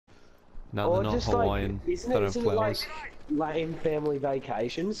No, or they're not just Hawaiian. like, isn't They don't it, have isn't it like flowers. lame family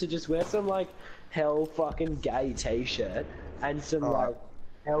vacation? So just wear some like hell fucking gay t-shirt and some Alright. like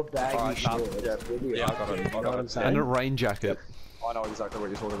hell baggy Alright, nah, shorts. yeah, You'll be yeah, I right, got it, dude, I you know got what it. I'm saying? And a rain jacket. I know exactly what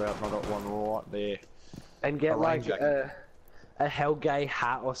you're talking about, and I got one right there. And get a rain like jacket. a hell gay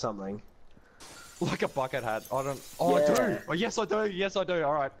hat or something. Like a bucket hat. I don't. Oh, I Yeah. do. Oh, yes, I do. Yes, I do.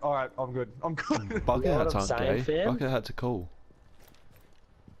 All right. All right. I'm good. I'm good. Bucket You know hats what I'm aren't saying, gay. fam? Bucket hats are cool.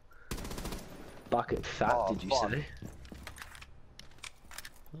 Bucket fat, Oh, did you fuck. say?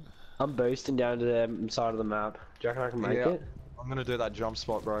 I'm boosting down to the side of the map. Do you reckon I can make Yeah. it? I'm gonna do that jump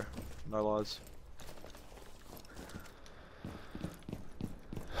spot, bro. No lies.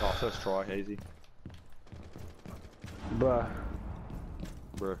 Oh, first try, easy, Bruh.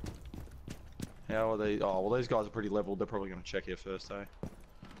 bro. How are they? Oh, well, these guys are pretty leveled. They're probably gonna check here first, eh?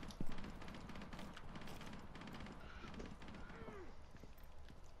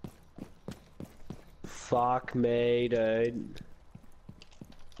 Fuck me, dude.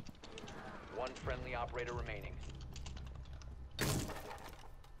 One friendly operator remaining.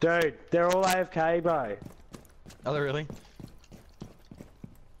 Dude, they're all AFK, bro. Are they really?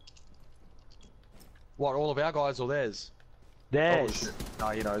 What? All of our guys or theirs? Oh, Theirs. shit. No,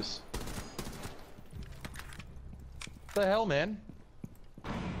 he knows. The hell, man?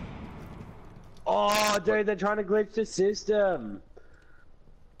 Oh, dude, they're trying to glitch the system.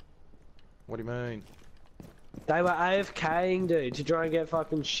 What do you mean? They were AFKing, dude, to try and get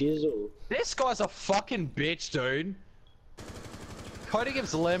fucking shizzle. This guy's a fucking bitch, dude. Cody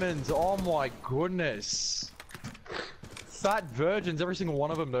gives lemons. Oh my goodness. Fat virgins, every single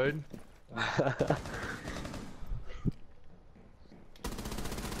one of them, dude.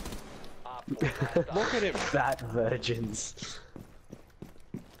 Look at him. Fat virgins.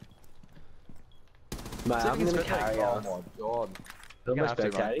 Mate, I'm gonna carry Oh us. my god. Who am I You're gonna have to,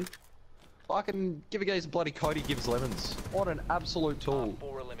 spectating? Fucking give a gaze bloody Cody gives lemons. What an absolute tool.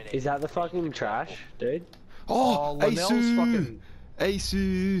 Is that the fucking trash, dude? Oh, Linnell's Acu! fucking.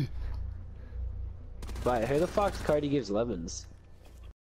 Acu! Wait, who the fuck's Cody gives lemons?